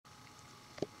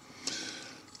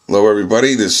Hello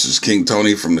everybody, this is King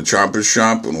Tony from the Chopper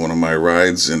Shop. On one of my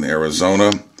rides in Arizona,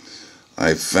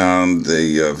 I found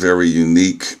a very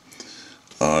unique,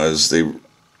 as they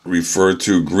refer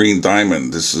to, green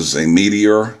diamond. This is a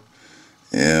meteor,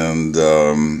 and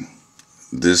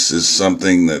this is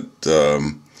something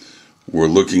that we're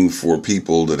looking for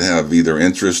people that have either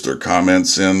interest or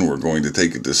comments in. We're going to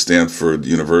take it to Stanford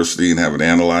University and have it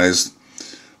analyzed,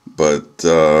 but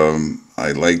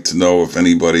I'd like to know if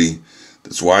anybody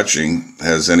that's watching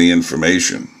has any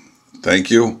information.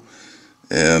 Thank you.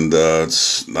 And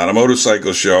it's not a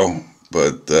motorcycle show,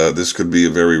 but this could be a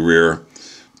very rare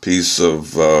piece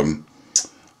of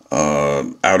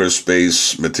outer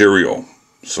space material.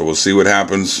 So we'll see what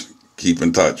happens. Keep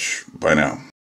in touch. Bye now.